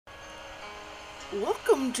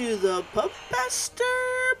Welcome to the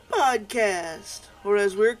Pupmaster Podcast, or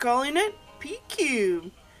as we're calling it,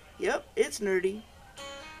 PQ. Yep, it's nerdy.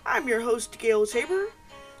 I'm your host, Gail Tabor,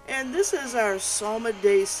 and this is our Psalm a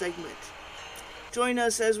Day segment. Join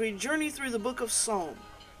us as we journey through the book of Psalm,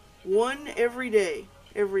 one every day,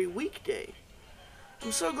 every weekday.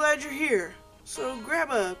 I'm so glad you're here, so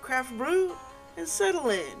grab a craft brew and settle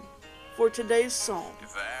in for today's Psalm.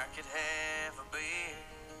 If I could have a beer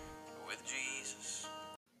with Jesus.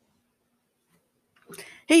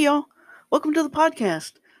 Hey y'all, welcome to the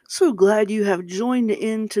podcast. So glad you have joined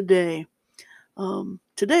in today.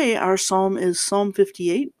 Today our psalm is Psalm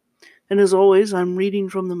 58, and as always, I'm reading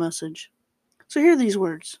from the Message. So hear these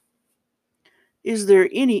words. I'm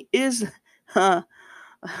gonna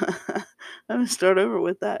start over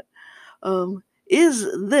with that. Is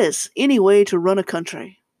this any way to run a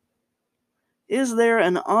country? Is there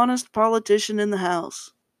an honest politician in the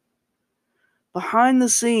house? Behind the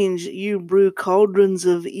scenes, you brew cauldrons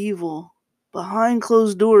of evil. Behind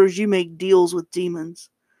closed doors, you make deals with demons.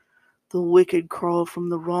 The wicked crawl from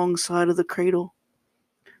the wrong side of the cradle.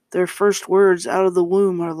 Their first words out of the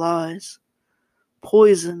womb are lies.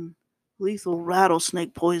 Poison, lethal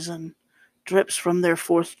rattlesnake poison, drips from their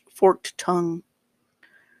forked tongue.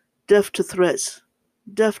 Deaf to threats,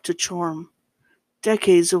 deaf to charm.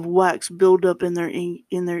 Decades of wax build up in their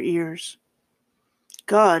ears.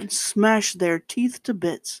 God, smash their teeth to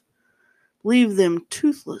bits. Leave them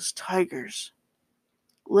toothless tigers.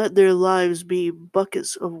 Let their lives be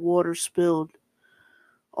buckets of water spilled.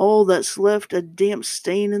 All that's left a damp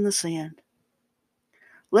stain in the sand.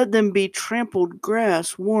 Let them be trampled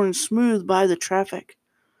grass worn smooth by the traffic.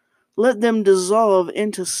 Let them dissolve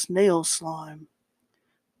into snail slime.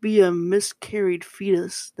 Be a miscarried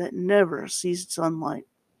fetus that never sees sunlight.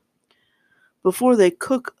 Before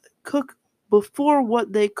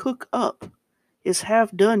what they cook up is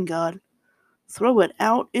half done, God, throw it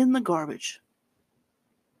out in the garbage.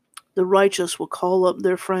 The righteous will call up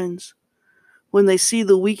their friends when they see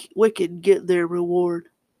the wicked get their reward.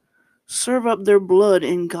 Serve up their blood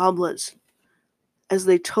in goblets as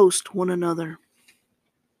they toast one another.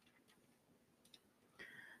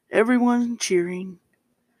 Everyone cheering.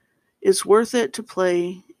 It's worth it to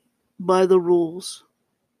play by the rules.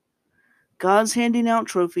 God's handing out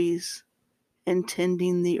trophies and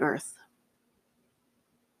tending the earth.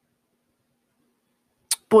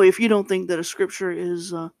 Boy, if you don't think that a scripture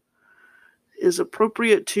is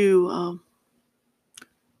appropriate to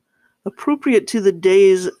the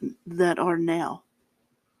days that are now,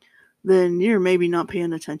 then you're maybe not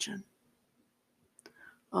paying attention.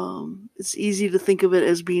 It's easy to think of it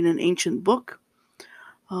as being an ancient book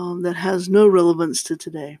that has no relevance to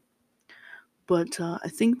today. But I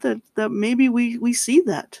think that maybe we see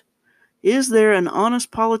that. Is there an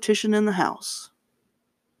honest politician in the house?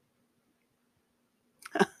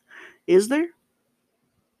 Is there?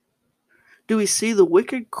 Do we see the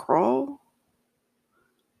wicked crawl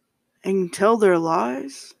and tell their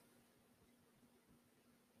lies?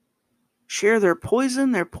 Share their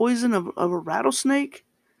poison of a rattlesnake,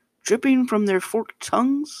 dripping from their forked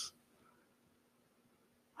tongues?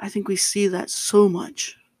 I think we see that so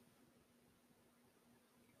much.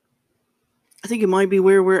 I think it might be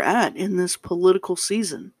where we're at in this political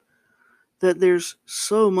season, that there's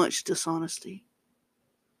so much dishonesty.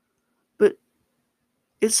 But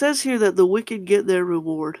it says here that the wicked get their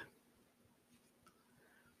reward.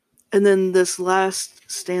 And then this last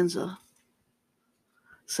stanza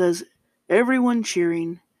says, everyone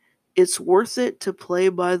cheering, it's worth it to play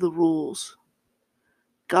by the rules.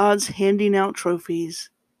 God's handing out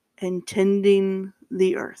trophies and tending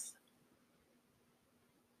the earth.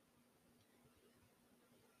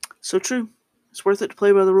 So true. It's worth it to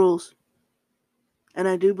play by the rules. And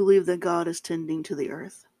I do believe that God is tending to the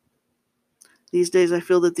earth. These days I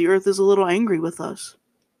feel that the earth is a little angry with us.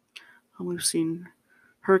 We've seen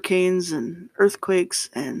hurricanes and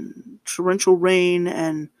earthquakes and torrential rain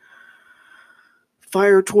and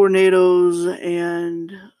fire tornadoes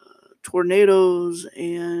and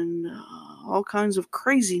all kinds of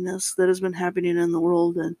craziness that has been happening in the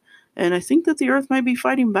world. And I think that the earth might be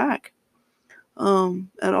fighting back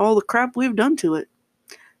at all the crap we've done to it.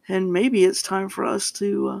 And maybe it's time for us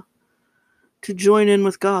to join in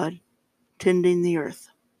with God, tending the earth.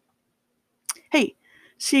 Hey,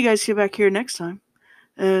 see you guys back here next time.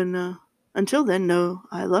 And until then, know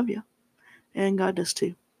I love you. And God does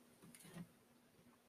too.